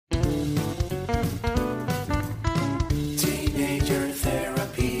Teenager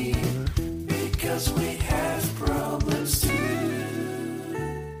therapy, because we have problems too.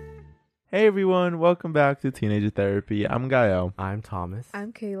 Hey everyone, welcome back to Teenager Therapy. I'm Gael. I'm Thomas.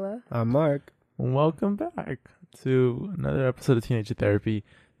 I'm Kayla. I'm Mark. Welcome back to another episode of Teenager Therapy.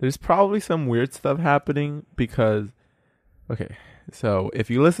 There's probably some weird stuff happening because, okay, so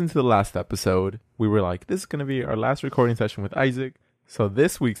if you listen to the last episode, we were like, this is going to be our last recording session with Isaac. So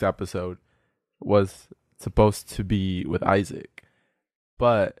this week's episode was supposed to be with Isaac,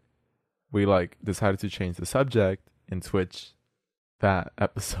 but we decided to change the subject and switch that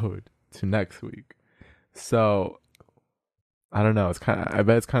episode to next week. So I don't know. I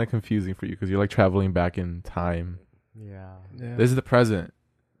bet it's kind of confusing for you because you're traveling back in time. Yeah. This is the present.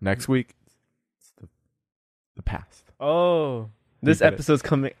 Next week, it's the past. Oh, this episode's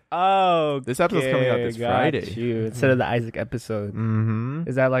coming. Oh, this episode's coming out this Friday. You. Instead of the Isaac episode. Mm-hmm.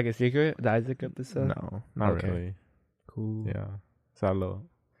 Is that like a secret? The Isaac episode? No, not Okay. really. Cool. Yeah. Don't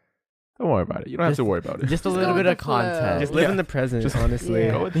worry about it. You don't have to worry about it. Just a Just little go bit with of the flow. context. Just live Yeah. in the present, Just- honestly.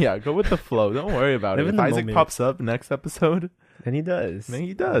 Yeah. Go with the flow. Don't worry about Live it. in If the Isaac moment. pops up next episode, And he does. then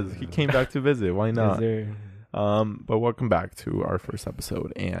he does. He came back to visit. Why Yes, not? sir. But welcome back to our first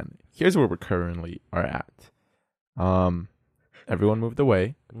episode, and here's where we currently are at. Everyone moved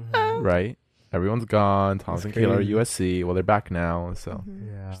away, Mhm. right? Everyone's gone. Thomas and That's Kayla are crazy. USC. Well, they're back now, so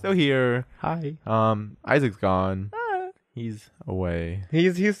Yeah. still here. Hi. Isaac's gone. He's away.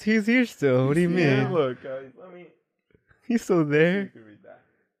 He's here still. What do you Yeah, mean? look, guys. Let me. He's still there.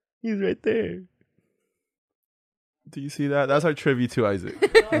 He's right there. Do you see that? That's our tribute to Isaac. Yeah.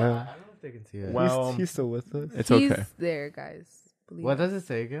 I don't know if they can see it. Well, he's still with us. It's He's okay. there, guys. Believe What me. does it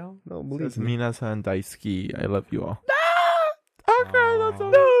say, Gil? No, It believe says me. Minasan Daisuki. I love you all. Okay, that's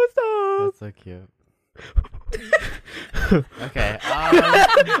so stop. That's so cute. Okay.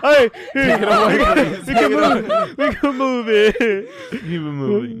 Hey, Take it away, please. we can move. We can move it. Keep it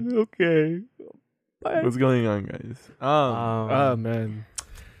moving. Okay. What's going on, guys? Oh man.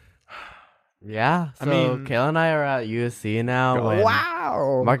 Yeah. So I mean- Kayla and I are at USC now. Go when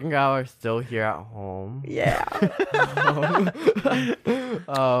Wow. Mark and Gal are still here at home. Yeah.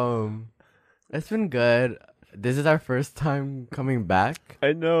 It's been good. This is our first time coming back,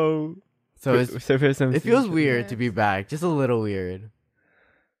 I know. so it feels weird Yes. to be back. Just a little weird.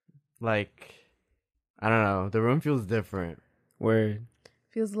 Like, I don't know. The room feels different. Word.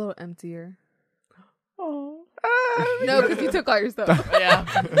 Feels a little emptier. Oh. No, because you took all your stuff. Yeah.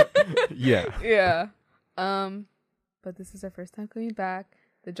 Yeah. Yeah. But this is our first time coming back.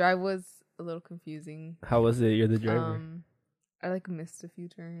 The drive was a little confusing. How was it? You're the driver. I missed a few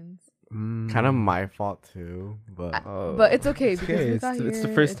turns. Kind of my fault too, but Oh. But it's okay because okay. we It's got the- it's the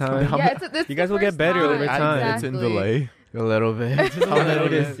here. first time. fine. Yeah, it's You guys will get better over time. It's in delay. a little bit. I'll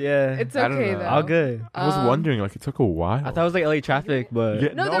notice. Yeah. It's I don't okay know. though. All good. I was wondering, it took a while. I thought it was like LA traffic, but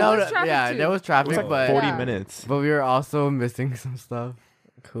Yeah, No, there was traffic yeah, too. there was it traffic, was like but 40 Yeah. minutes. but we were also missing some stuff.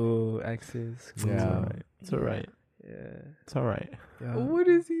 cool. Exes. Cool. Yeah. It's all right. It's all right. Yeah. It's all right. Yeah. What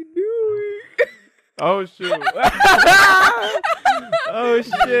is he doing? Oh, shoot. Oh He's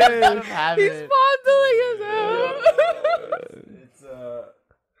shit. fondling his head. It's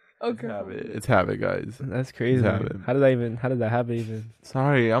Okay. It's habit, guys. That's crazy. Happen. How did that happen even?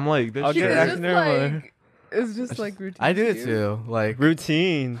 Sorry, I'm like this. I'll shit- get It's it. just Never mind. like it's just like routine. I do to it you. too. Like,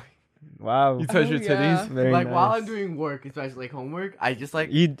 Routine. Wow. You touch Oh, your yeah. titties. Very like nice. while I'm doing work, especially like homework, I just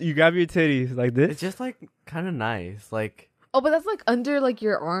like You grab your titties like this? it's just like kind of nice. Like, Oh, but that's like under like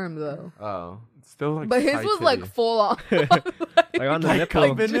your arm though. oh, It's still like. But his tight was like titty. full on. like on the Like nipple.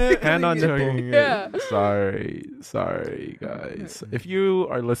 cupping it? Hand on nipple. Joking. Yeah. Sorry, guys. If you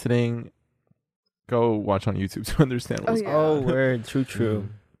are listening, go watch on YouTube to understand what's Oh, yeah. Oh, word. True.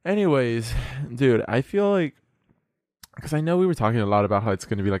 Anyways, dude, I feel like because I know we were talking a lot about how it's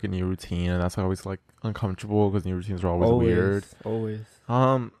going to be like a new routine, and that's always like uncomfortable because new routines are always weird. Always.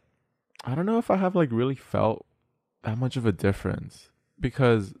 I don't know if I have like really felt that much of a difference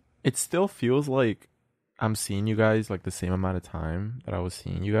because it still feels like I'm seeing you guys like the same amount of time that I was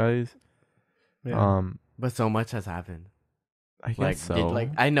seeing you guys. Yeah. but so much has happened. I guess Like, so.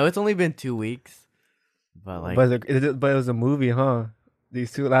 I know it's only been 2 weeks, but like, but it was a movie, huh?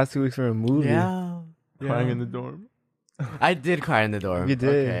 These last 2 weeks were a movie. yeah, crying in the dorm. I did cry in the dorm. You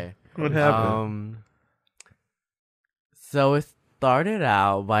did. Okay. What happened? So it started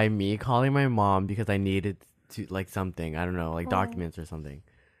out by me calling my mom because I needed to like something. I don't know, like documents or something.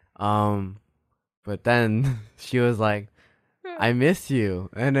 But then she was like, "I miss you,"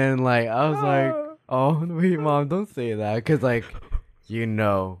 and then like I was like, "Oh wait, mom, don't say that," because like, you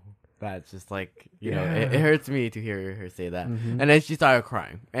know, That's just like, you know, it hurts me to hear her say that. Mhm. And then she started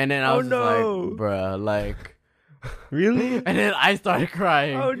crying. And then I was just no. like, bruh, like... Really? And then I started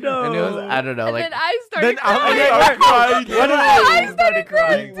crying. Oh, no. And it was, I don't know, And like... then I started Then I crying. started crying. I started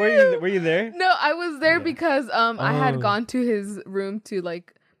crying. Were you there? No, I was there Yeah. because I Oh. had gone to his room to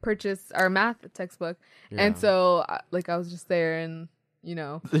like purchase our math textbook, and so I was just there, and you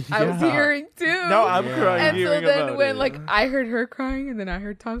know I was Yeah. hearing too. No, I'm Yeah. crying. and so hearing then about when it. like I heard her crying, and then I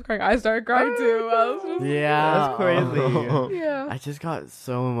heard Tom's crying, I started crying too. I was just, Yeah. That's crazy. yeah. I just got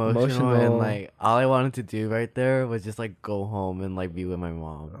so emotional, and like all I wanted to do right there was just like go home and like be with my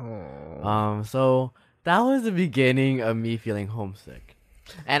mom. Oh. So that was the beginning of me feeling homesick,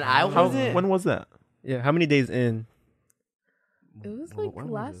 and I wasn't. When was that? Yeah. How many days in? It was Wh- like when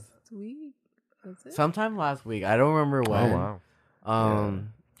was last it? week. Was it? Sometime last week. I don't remember when.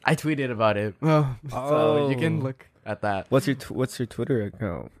 I tweeted about it, so you can Oh. look at that. What's your Twitter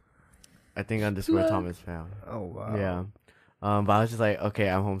account? I think _ Love. Thomas found. Oh wow. Yeah. But I was just like, okay,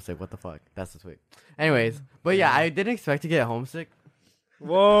 I'm homesick. What the fuck? That's the tweet. Anyways, but yeah, I didn't expect to get homesick.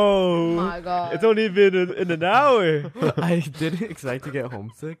 Whoa. Oh my god. It's only been in an hour. I didn't expect to get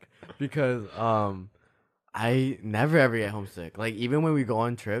homesick because I never ever get homesick. Like even when we go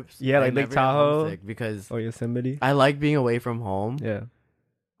on trips, Yeah, I like Lake never get Tahoe. homesick because Or Yosemite. I like being away from home. Yeah.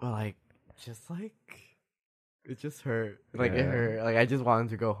 But like just like it just hurt. Like it Yeah. hurt. Like I just wanted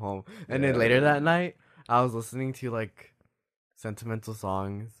to go home. And then Yeah. later that night, I was listening to like sentimental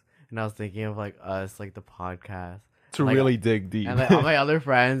songs, and I was thinking of like us, like the podcast, To Like, really dig deep. and like all my other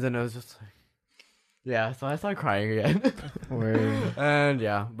friends, and it was just like, yeah. So I started crying again. Word. And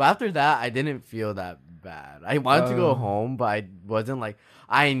yeah, but after that, I didn't feel that bad. I wanted to go Oh. home, but I wasn't like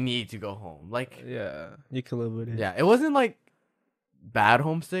I need to go home. Like Yeah. You can live with it. yeah, it wasn't like bad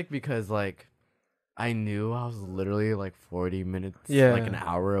homesick because like I knew I was literally like 40 minutes, Yeah. like an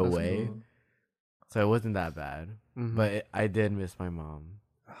hour That's away, cool. so it wasn't that bad. Mhm. But I did miss my mom.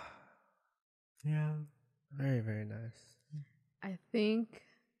 Yeah. Very, very nice. I think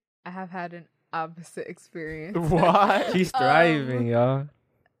I have had an opposite experience. What? She's thriving, y'all.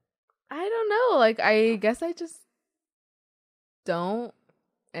 I don't know. Like, I guess I just don't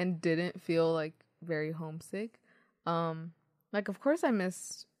and didn't feel like very homesick. Like, of course, I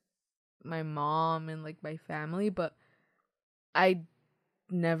missed my mom and like my family, but I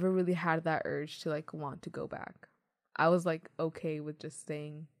never really had that urge to like want to go back. I was like okay with just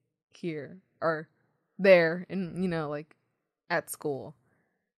staying here or there, and you know, like at school.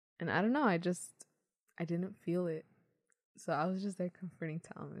 And I don't know. I didn't feel it, so I was just there comforting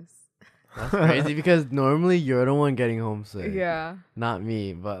Thomas. That's crazy because normally you're the one getting homesick. Yeah. Not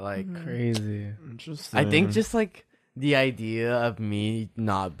me, but like Mhm. Crazy. Interesting. I think just like the idea of me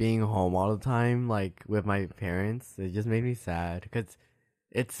not being home all the time, like with my parents, it just made me sad because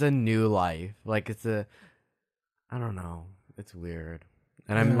it's a new life. Like I don't know, it's weird,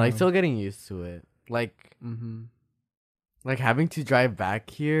 and I'm like Yeah. still getting used to it. Like Mm-hmm. like having to drive back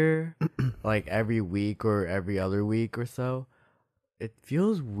here, like every week or every other week or so, it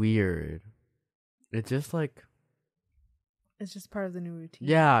feels weird. It's just like It's just part of the new routine.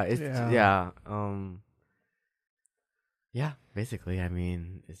 yeah, it's Yeah. yeah, basically, I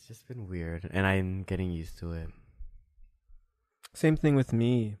mean, it's just been weird, and I'm getting used to it. Same thing with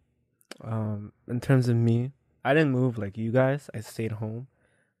me. In terms of me, I didn't move like you guys. I stayed home,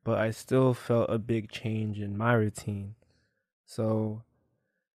 but I still felt a big change in my routine. So,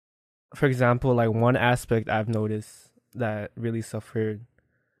 for example, like one aspect I've noticed that really suffered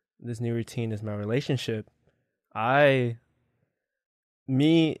this new routine is my relationship.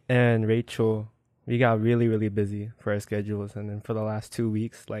 Me and Rachel, we got really, really busy for our schedules, and then for the last 2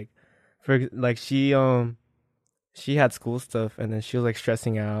 weeks, she had school stuff, and then she was like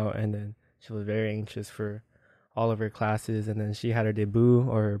stressing out, and then she was very anxious for all of her classes, and then she had her debut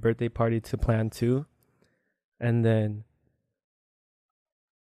or her birthday party to plan too, and then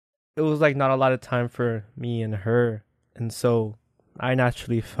it was like not a lot of time for me and her, and so I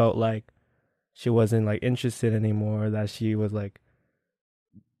naturally felt like she wasn't like interested anymore, that she was like,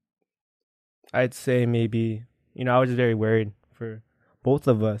 I'd say maybe, I was just very worried for both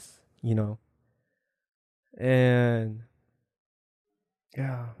of us, and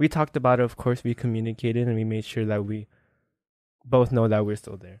yeah, we talked about it. Of course, we communicated and we made sure that we both know that we're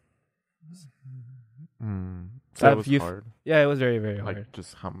still there. So it was If you- hard. Yeah, it was very, very hard. Like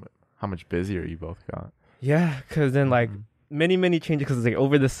just how much busier you both got. Yeah, because then like Mhm. many changes. Because like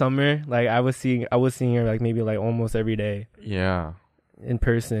over the summer, like I was seeing her like maybe like almost every day Yeah. in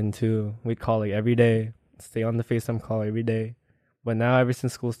person too. We'd call like every day, stay on the FaceTime call every day. But now ever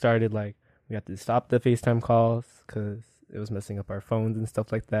since school started, like we have to stop the FaceTime calls because it was messing up our phones and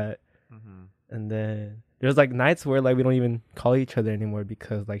stuff like that. And then there's like nights where like we don't even call each other anymore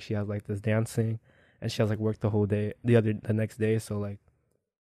because like she has like this dancing and she has like work the whole day, the next day, so like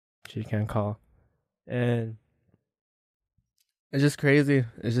she can't call. And it's just crazy.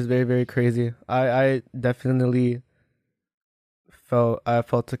 It's just very, very crazy. I definitely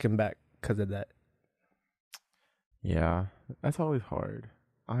felt taken back because of that. Yeah, that's always hard.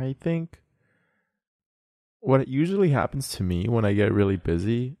 I think what usually happens to me when I get really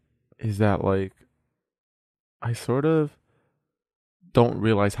busy is that like I sort of don't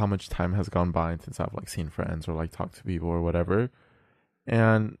realize how much time has gone by since I've like seen friends or like talked to people or whatever.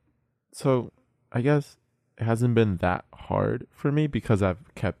 And so I guess it hasn't been that hard for me because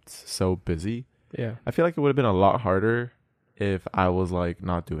I've kept so busy. Yeah. I feel like it would have been a lot harder if I was like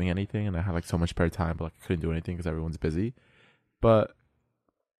not doing anything and I had like so much spare time, but like I couldn't do anything because everyone's busy. But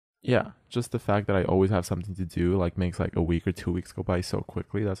yeah, just the fact that I always have something to do like makes like a week or 2 weeks go by so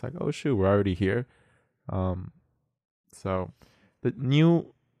quickly. That's like, oh shoot, we're already here. So the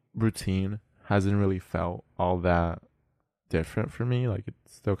new routine hasn't really felt all that different for me. Like it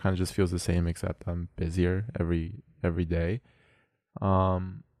still kind of just feels the same, except I'm busier every day.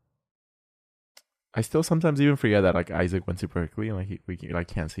 I still sometimes even forget that like Isaac went to Berkeley and like we like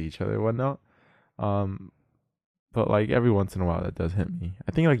can't see each other and whatnot. But like every once in a while that does hit me.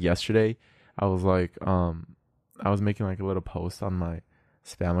 I think like yesterday I was like I was making like a little post on my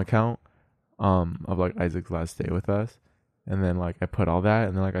spam account of like Isaac's last day with us. And then like I put all that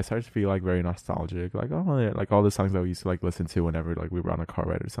and then like I started to feel like very nostalgic. Like, oh yeah, like all the songs that we used to like listen to whenever like we were on a car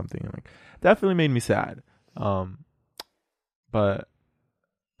ride or something, and like definitely made me sad. But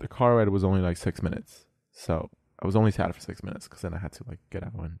the car ride was only like 6 minutes. So I was only sad for 6 minutes because then I had to like get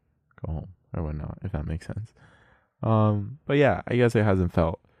out and go home or whatnot, if that makes sense. But yeah, I guess it hasn't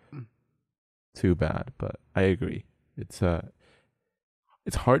felt too bad, but I agree. It's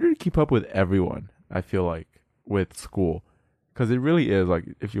harder to keep up with everyone, I feel like, with school. Because it really is, like,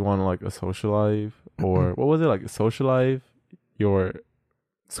 if you want like a social life, or what was it, like a social life, your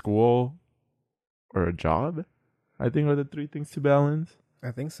school, or a job, I think are the three things to balance.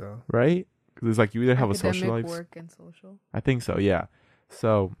 I think so. Right? Because it's like you either have a social life. Work, and social. I think so, yeah.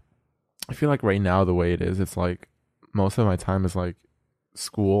 So I feel like right now the way it is, it's like most of my time is like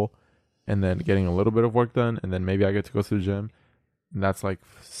school and then getting a little bit of work done, and then maybe I get to go to the gym. And that's like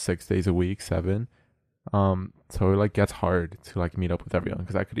 6 days a week, 7. So it like gets hard to like meet up with everyone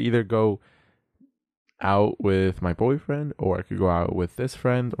because I could either go out with my boyfriend or I could go out with this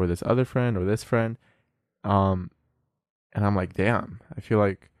friend or this other friend or this friend. And I'm like, damn, I feel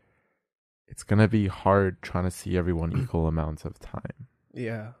like it's gonna be hard trying to see everyone equal amounts of time.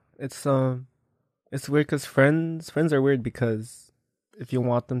 Yeah, it's weird because friends are weird because if you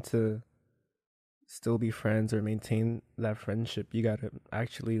want them to still be friends or maintain that friendship, you gotta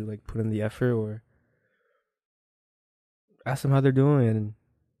actually like put in the effort or ask them how they're doing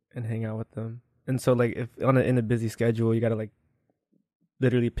and hang out with them. And so like if in a busy schedule, you gotta like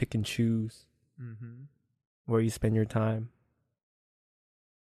literally pick and choose where you spend your time.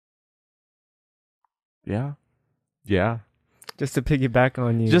 Yeah. Just to piggyback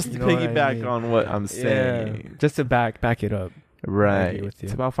on you. Just you to know what I piggyback mean? on what I'm saying. Yeah, just to back it up. Right. I agree with you.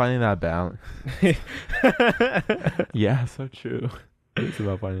 It's about finding that balance. Yeah, so true. It's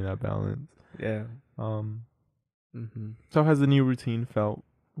about finding that balance. Yeah. So has the new routine felt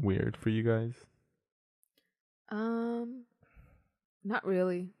weird for you guys? Not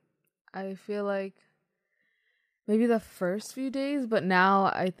really. I feel like maybe the first few days, but now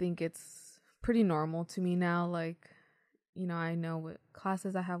I think it's pretty normal to me now. Like, you know, I know what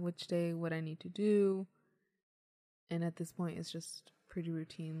classes I have which day, what I need to do. And at this point, it's just pretty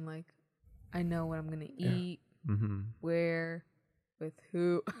routine. Like, I know what I'm going to eat, where, with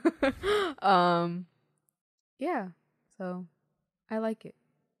who. Yeah. So I like it.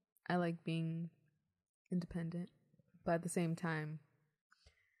 I like being independent. But at the same time,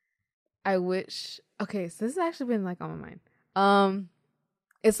 I wish... Okay, so this has actually been like on my mind.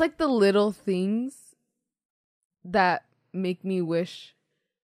 It's like the little things that make me wish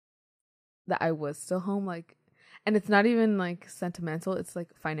that I was still home. Like, and it's not even like sentimental. It's like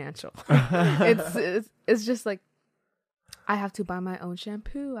financial. It's just like I have to buy my own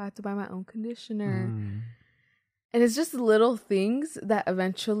shampoo. I have to buy my own conditioner. And it's just little things that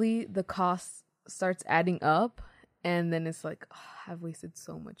eventually the cost starts adding up. And then it's like, oh, I've wasted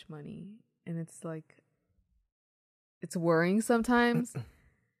so much money. And it's like, it's worrying sometimes.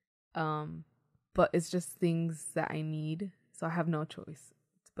 But it's just things that I need. So I have no choice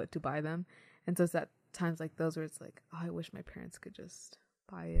but to buy them. And so it's at times like those where it's like, oh, I wish my parents could just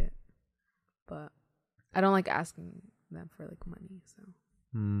buy it. But I don't like asking them for like money. So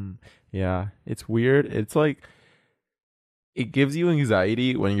Yeah, it's weird. It's like it gives you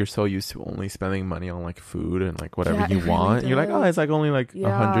anxiety when you're so used to only spending money on like food and like whatever Yeah, you it really want. And you're like, oh, does. it's like only like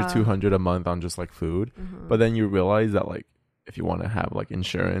Yeah. 100, 200 a month on just like food. Uh-huh. But then you realize that like if you want to have like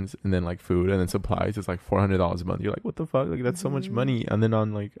insurance and then like food and then supplies, it's like $400 a month. You're like, what the fuck? Like that's so much Mhm. money. And then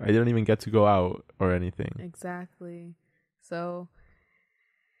on like I didn't even get to go out or anything. Exactly. So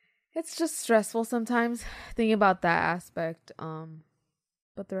it's just stressful sometimes thinking about that aspect.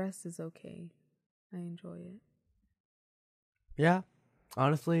 But the rest is okay. I enjoy it. Yeah.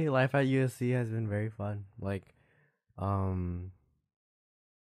 Honestly, life at USC has been very fun. Like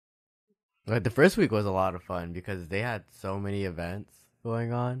the first week was a lot of fun because they had so many events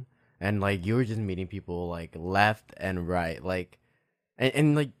going on, and like you were just meeting people like left and right, like,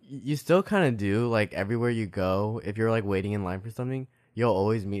 and like you still kind of do, like everywhere you go. If you're like waiting in line for something, you'll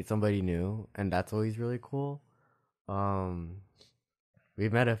always meet somebody new, and that's always really cool.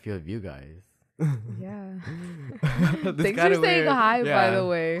 We've met a few of you guys. Yeah. This Thanks kinda for saying weird. hi, by Yeah. the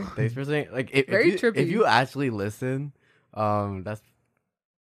way. Thanks for saying like if Very you, trippy. if you actually listen, that's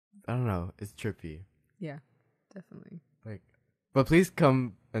I don't know, it's trippy. Yeah, definitely. Like, but please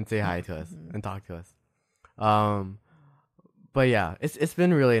come and say hi to us Mhm. and talk to us. But yeah, it's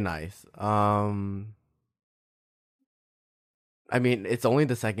been really nice. I mean, it's only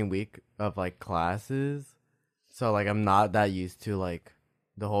the second week of like classes, so like I'm not that used to like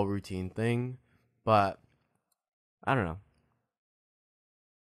the whole routine thing, but I don't know.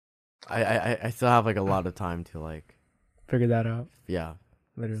 I still have like a lot of time to like, Figure that out. yeah,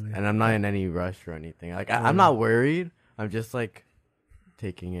 Literally. and I'm not in any rush or anything. Like I'm Yeah. not worried. I'm just like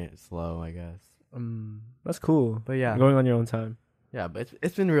taking it slow, I guess. That's cool. But yeah, Going on your own time. yeah, but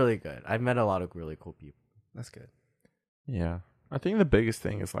it's been really good. I've met a lot of really cool people. That's good. Yeah. I think the biggest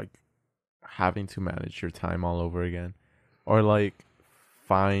thing is like having to manage your time all over again or like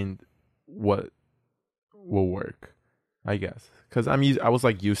find what will work, I guess. Cuz I was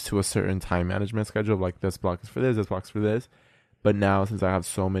like used to a certain time management schedule of like this block is for this block is for this. But now since I have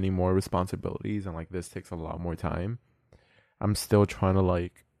so many more responsibilities and like this takes a lot more time, I'm still trying to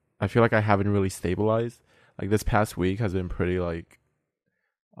like I feel like I haven't really stabilized. Like this past week has been pretty like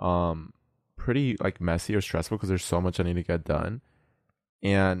messy or stressful because there's so much I need to get done.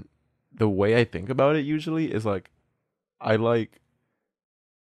 And the way I think about it usually is like I like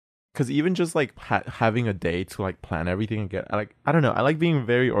because even just like having a day to like plan everything and get like I don't know, I like being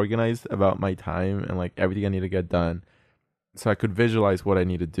very organized about my time and like everything I need to get done so I could visualize what I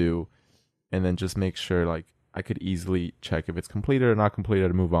need to do and then just make sure like I could easily check if it's completed or not completed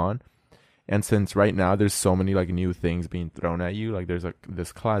and move on. And since right now there's so many like new things being thrown at you, like there's like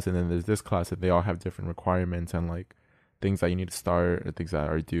this class and then there's this class and they all have different requirements and like things that you need to start or things that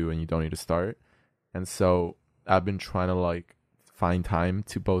are due and you don't need to start. And so I've been trying to like find time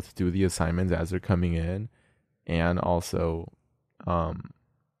to both do the assignments as they're coming in and also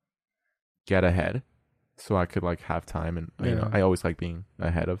get ahead so I could like have time and you know Yeah. I always like being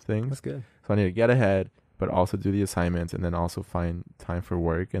ahead of things. That's good. So I need to get ahead but also do the assignments and then also find time for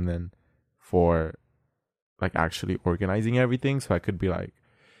work and then for like actually organizing everything so I could be like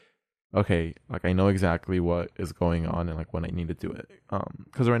okay, like I know exactly what is going on and like when I need to do it.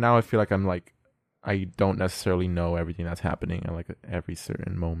 Because right now I feel like I'm like I don't necessarily know everything that's happening at like every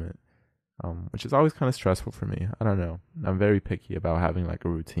certain moment, which is always kind of stressful for me. I don't know. I'm very picky about having like a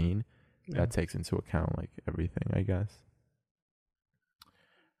routine Yeah. that takes into account like everything, I guess.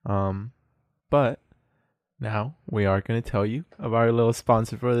 But now we are going to tell you of our little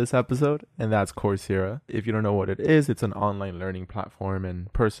sponsor for this episode, and that's Coursera. If you don't know what it is, it's an online learning platform,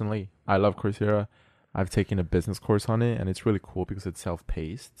 and personally, I love Coursera. I've taken a business course on it, and it's really cool because it's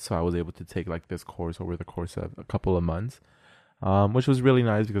self-paced. So I was able to take like this course over the course of a couple of months, which was really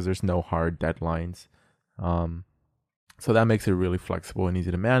nice because there's no hard deadlines. So that makes it really flexible and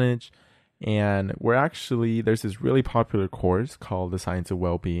easy to manage. And there's this really popular course called The Science of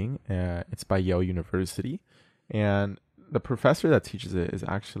Wellbeing. It's by Yale University. And the professor that teaches it is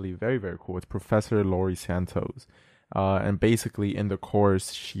actually very, very cool. It's Professor Laurie Santos. And basically in the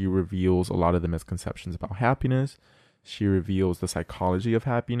course, she reveals a lot of the misconceptions about happiness. She reveals the psychology of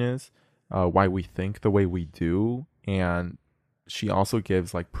happiness, why we think the way we do. And she also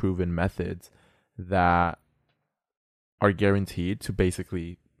gives like proven methods that are guaranteed to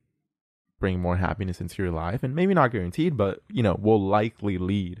basically bring more happiness into your life. And maybe not guaranteed, but, you know, will likely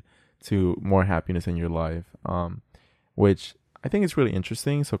lead to more happiness in your life, which I think is really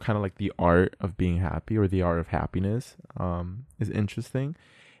interesting. So kind of like the art of being happy or the art of happiness is interesting.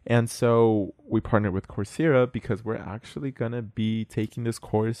 And so we partnered with Coursera because we're actually going to be taking this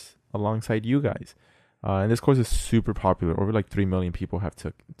course alongside you guys. And this course is super popular. Over like 3 million people have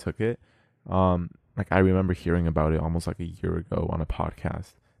took it. Like I remember hearing about it almost like a year ago on a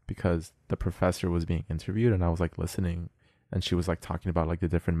podcast because the professor was being interviewed and I was like listening, and she was like talking about like the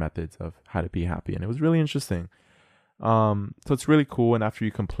different methods of how to be happy, and it was really interesting. So it's really cool. And after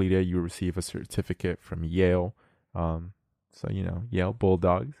you complete it, you receive a certificate from Yale. So Yale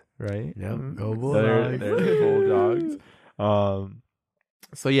Bulldogs, right? Yep, go They're Bulldogs. the Bulldogs.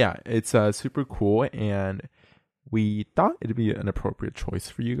 So yeah, it's super cool, and we thought it'd be an appropriate choice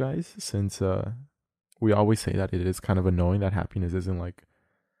for you guys since we always say that it is kind of annoying that happiness isn't like,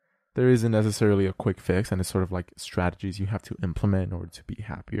 there isn't necessarily a quick fix, and it's sort of like strategies you have to implement in order to be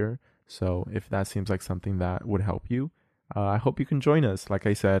happier. So if that seems like something that would help you, I hope you can join us. Like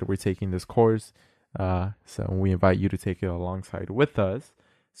I said, we're taking this course, so we invite you to take it alongside with us.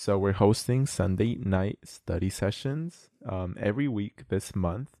 So we're hosting Sunday night study sessions every week this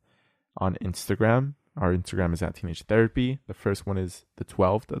month on Instagram. Our Instagram is at Teenage Therapy. The first one is the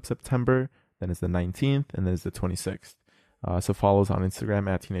 12th of September, then it's the 19th, and then it's the 26th. So follow us on Instagram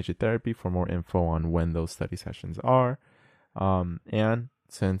at Teenage Therapy for more info on when those study sessions are. And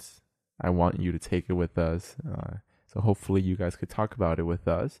since I want you to take it with us, so hopefully you guys could talk about it with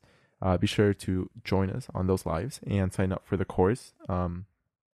us, be sure to join us on those lives and sign up for the course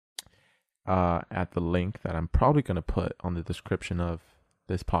at the link that I'm probably going to put on the description of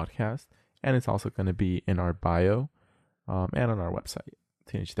this podcast. And it's also going to be in our bio and on our website,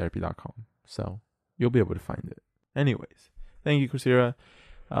 teenagetherapy.com. So you'll be able to find it. Anyways, thank you, Chrisira.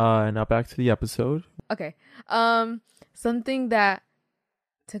 Now back to the episode. Okay. Something that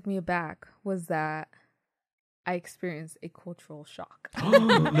took me aback was that I experienced a cultural shock.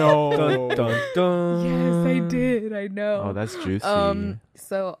 No. Dun, dun, dun. Yes, I did. I know. Oh, that's juicy.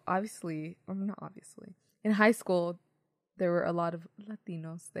 So obviously, or not obviously, in high school, there were a lot of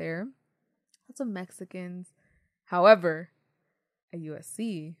Latinos there, lots of Mexicans. However, at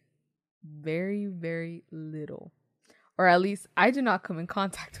USC, very, very little. Or at least I did not come in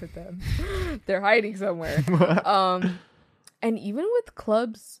contact with them. They're hiding somewhere. And even with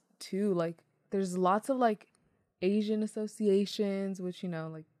clubs too, like there's lots of like Asian associations, which,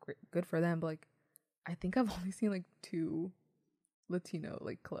 like good for them. But like, I think I've only seen like 2 Latino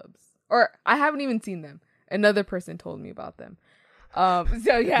like clubs, or I haven't even seen them. Another person told me about them.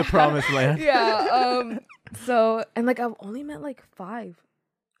 So yeah, The promised land. Yeah. So, and like I've only met like 5.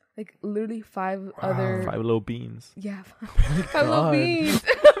 Like literally 5 other 5 little beans. Yeah, 5 little beans.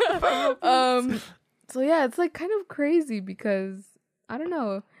 So yeah, it's like kind of crazy because I don't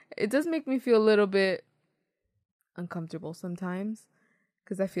know. It does make me feel a little bit uncomfortable sometimes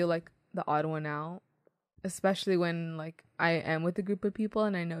because I feel like the odd one out, especially when like I am with a group of people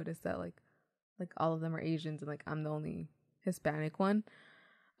and I notice that like all of them are Asians and like I'm the only Hispanic one.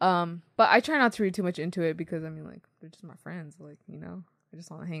 But I try not to read too much into it because I mean like they're just my friends, like, I just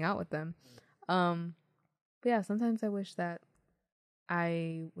want to hang out with them. But yeah, sometimes I wish that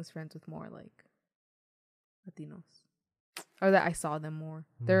I was friends with more like Latinos, or that I saw them more.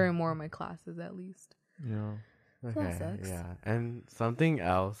 They're in more of my classes at least. Yeah. So that sucks. Yeah. And something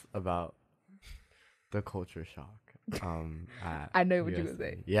else about the culture shock. I know what you USC. would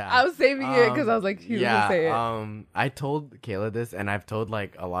say. Yeah. I was saving it because I was like, he was gonna say it. I told Kayla this, and I've told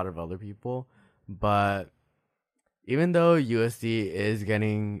like a lot of other people, but even though USC is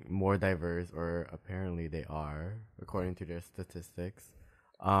getting more diverse, or apparently they are, according to their statistics,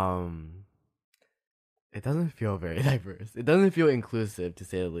 it doesn't feel very diverse. It doesn't feel inclusive, to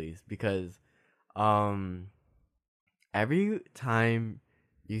say the least, because every time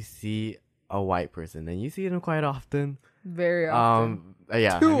you see a white person, and you see them quite often. Very often.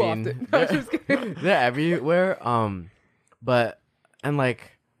 Yeah. Too often. No, just kidding. They're everywhere. But and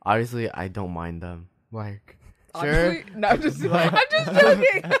like obviously I don't mind them. Like Honestly, sure. no, I'm just Like- I'm just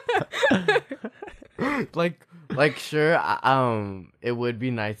joking. like sure. It would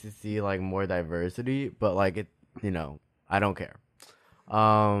be nice to see like more diversity, but like it, I don't care.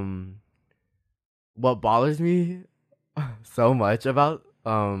 What bothers me so much about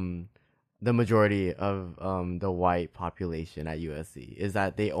the majority of the white population at USC is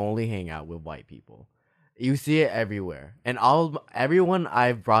that they only hang out with white people. You see it everywhere, and everyone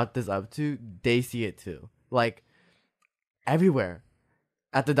I've brought this up to, they see it too. Like everywhere,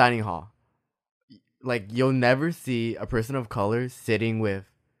 at the dining hall, like you'll never see a person of color sitting with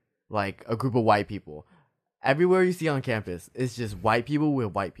like a group of white people. Everywhere you see on campus, it's just white people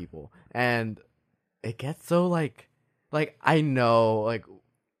with white people, and it gets so like I know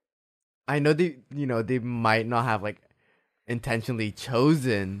they they might not have like intentionally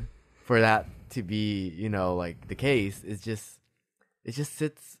chosen for that to be like the case. It just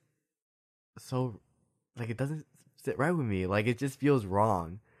sits so like it doesn't sit right with me. Like it just feels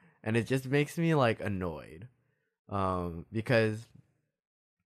wrong, and it just makes me like annoyed, because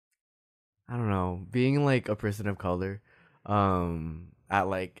I don't know, being like a person of color, at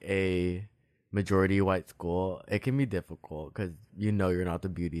like a majority white school, it can be difficult because you know you're not the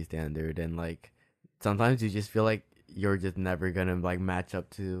beauty standard, and like sometimes you just feel like you're just never gonna like match up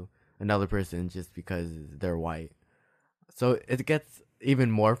to another person just because they're white. So it gets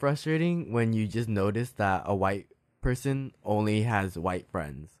even more frustrating when you just notice that a white person only has white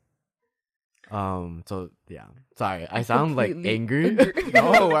friends. So yeah, sorry, I sound like completely angry. agree.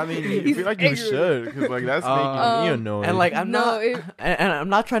 No, I mean, you He's feel like you angry. should, because like that's making me annoyed. And like I'm No, not, it- and I'm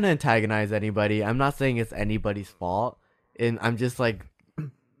not trying to antagonize anybody. I'm not saying it's anybody's fault, and I'm just like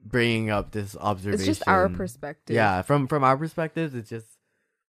bringing up this observation. It's just our perspective. Yeah, from our perspectives, it's just,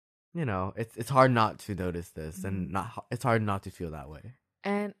 you know, it's hard not to notice this, and it's hard not to feel that way.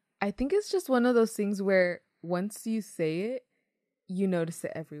 And I think it's just one of those things where once you say it, you notice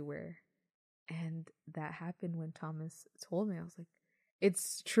it everywhere. And that happened when Thomas told me. I was like,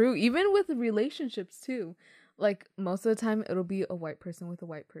 it's true. Even with relationships too. Like most of the time it'll be a white person with a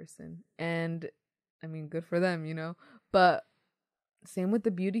white person. And I mean, good for them, you know? But same with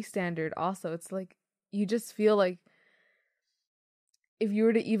the beauty standard also. It's like you just feel like if you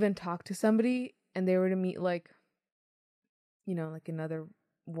were to even talk to somebody and they were to meet like, you know, like another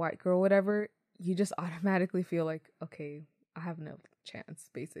white girl, whatever, you just automatically feel like, okay, I have no chance,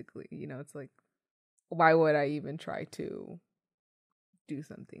 basically. You know, it's like, why would I even try to do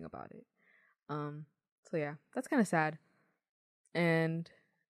something about it? So yeah, that's kind of sad. And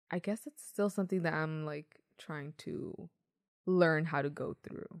I guess it's still something that I'm like trying to learn how to go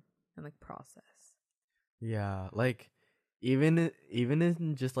through and like process. Yeah, like even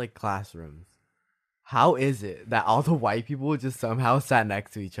in just like classrooms, how is it that all the white people just somehow sat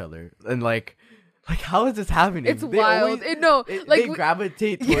next to each other, and like how is this happening? It's wild. They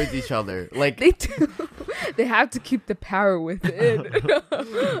gravitate towards each other. Like they do. They have to keep the power within.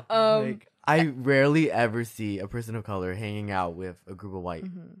 like I rarely ever see a person of color hanging out with a group of white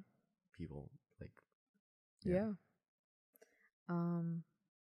people. Like yeah.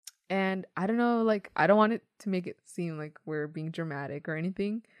 And I don't know, like I don't want it to make it seem like we're being dramatic or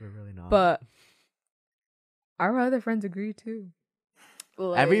anything. we're really not. But our other friends agree too.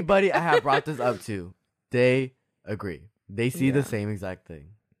 Like, Everybody I have brought this up to, they agree. They see the Yeah. same exact thing.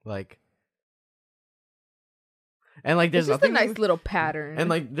 Like, and like there's it's just a nothing nice little pattern. and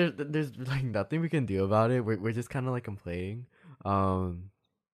like there's like nothing we can do about it. We're just kind of like complaining. and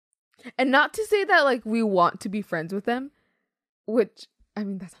not to say that like we want to be friends with them, which I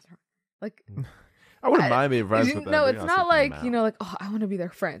mean that sounds wrong. Like I wouldn't mind being friends with them. no, but it's you're not seeking like them you out. know, like oh, I want to be their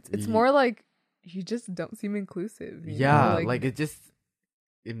friends. It's Ye- more like you just don't seem inclusive. You Yeah, know? like it just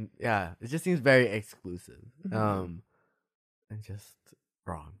seems very exclusive. Mhm. And just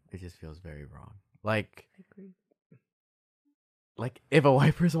wrong. It just feels very wrong. Like I agree. like if a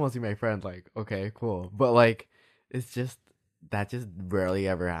white person wants to be my friend, like okay, cool. But like it's just that just rarely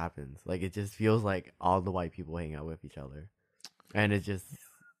ever happens. Like it just feels like all the white people hang out with each other. And it just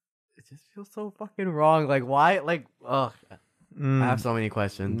feels so fucking wrong. Like why like ugh. I have so many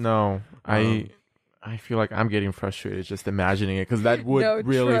questions. No, Um, I feel like I'm getting frustrated just imagining it, because that would No,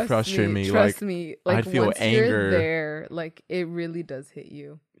 really trust frustrate me. Trust Like, me. Like I'd feel once anger. you're there, like it really does hit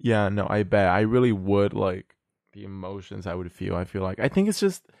you. yeah, no, I bet I really would, like the emotions I would feel. I feel like I think it's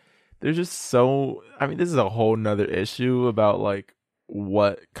just there's just so. I mean, this is a whole nother issue about like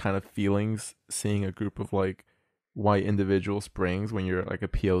what kind of feelings seeing a group of like white individuals brings when you're like a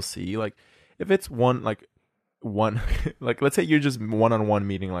POC. Like if it's one like like let's say you're just one-on-one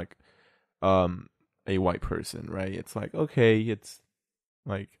meeting like a white person, right? It's like, okay, it's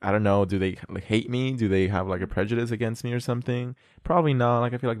like, I don't know, do they like hate me? Do they have like a prejudice against me or something? Probably not.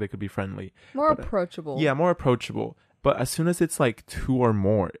 Like I feel like they could be friendly. More But, approachable. Yeah, more approachable. But as soon as it's like two or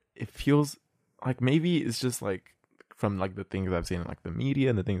more, it feels like maybe it's just like from like the things I've seen in like the media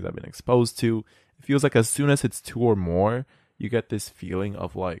and the things I've been exposed to, it feels like as soon as it's two or more, you get this feeling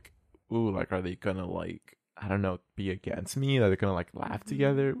of like, ooh, like are they gonna like, I don't know, be against me? Are they gonna like laugh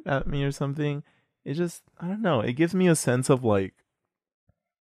together at me or something? It just, I don't know. It gives me a sense of like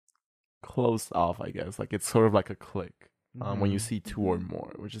closed off, I guess. Like it's sort of like a click when you see two or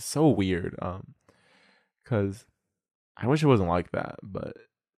more, which is so weird. Because I wish it wasn't like that, but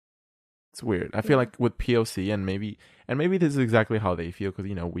it's weird. I feel like with POC and maybe this is exactly how they feel, because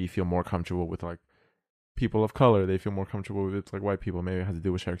you know we feel more comfortable with like people of color. They feel more comfortable with like white people. Maybe it has to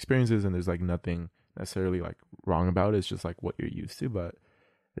do with shared experiences, and there's like nothing necessarily like wrong about it. It's just like what you're used to, but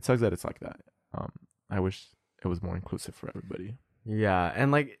it sucks that it's like that. I wish it was more inclusive for everybody. Yeah,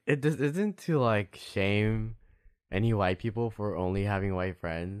 and like it just isn't to like shame any white people for only having white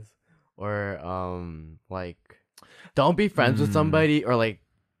friends, or like don't be friends with somebody, or like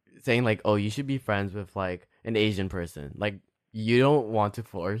saying like, oh, you should be friends with like an Asian person. Like you don't want to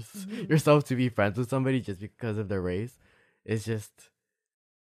force yourself to be friends with somebody just because of their race. It's just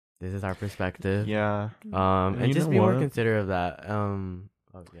this is our perspective. Yeah. And you just know be more what? considerate of that. Oh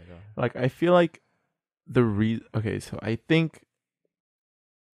yeah, go ahead. Like I feel like okay, so I think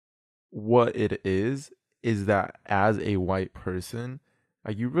what it is that as a white person,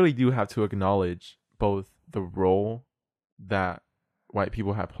 like you really do have to acknowledge both the role that white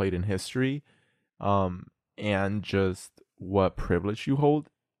people have played in history, and just what privilege you hold,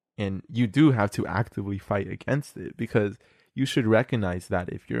 and you do have to actively fight against it, because you should recognize that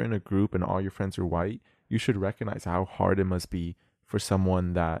if you're in a group and all your friends are white, you should recognize how hard it must be for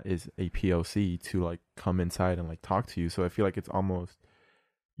someone that is a POC to like come inside and like talk to you. So I feel like it's almost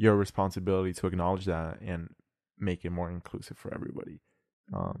your responsibility to acknowledge that and make it more inclusive for everybody.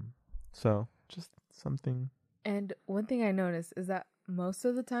 So just something. And one thing I noticed is that most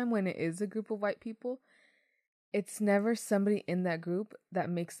of the time when it is a group of white people, it's never somebody in that group that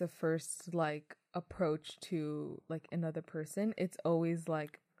makes the first like approach to like another person. It's always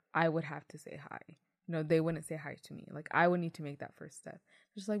like I would have to say hi. No, they wouldn't say hi to me. Like I would need to make that first step.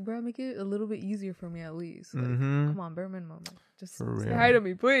 Just like, bro, make it a little bit easier for me at least. Like, come on, bare minimum. Like, just For say real. hi to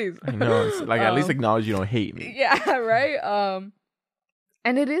me, please. I know. It's like at least acknowledge you don't hate me. Yeah, right.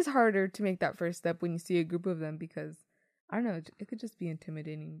 And it is harder to make that first step when you see a group of them, because I don't know, it could just be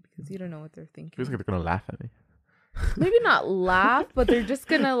intimidating because you don't know what they're thinking. Feels like they're gonna laugh at me. Maybe not laugh, but they're just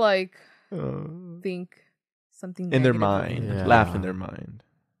gonna like think something In their negative. mind. Yeah. Laugh in their mind.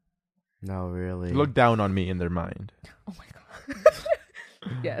 No, really. Look down on me in their mind. Oh my god.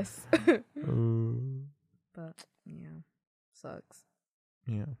 Yes. But yeah, sucks.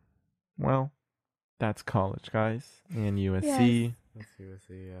 Yeah. Well, that's college, guys. And USC. Let's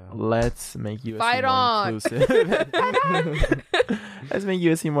see. Yeah. Let's make USC Fight more on. inclusive. Let's make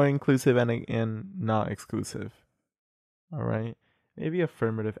USC more inclusive and not exclusive. All right. Maybe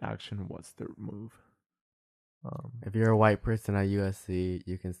affirmative action was the move. If you're a white person at USC,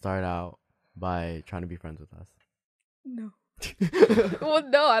 you can start out by trying to be friends with us. No. Well,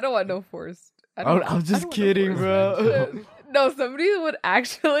 no, I don't want no forced. I'm just kidding, bro. No, somebody would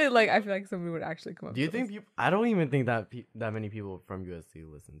actually like. I feel like somebody would actually come up. Do you to think us. people? I don't even think that that many people from USC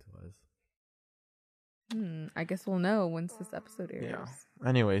listen to us. I guess we'll know once this episode airs. Yeah.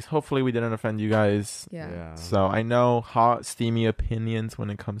 Anyways, hopefully we didn't offend you guys. Yeah. So I know hot, steamy opinions when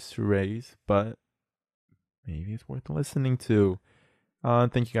it comes to race, but maybe it's worth listening to.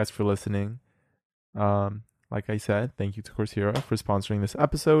 Thank you guys for listening. Like I said, thank you to Coursera for sponsoring this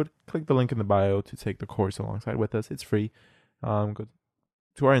episode. Click the link in the bio to take the course alongside with us. It's free. Go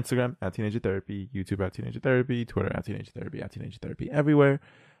to our Instagram at Teenager Therapy, YouTube at Teenager Therapy, Twitter at Teenager Therapy, at Teenager Therapy, everywhere.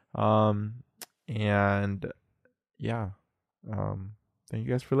 And yeah, thank you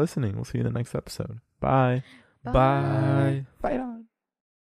guys for listening. We'll see you in the next episode. Bye. Bye. Fight on.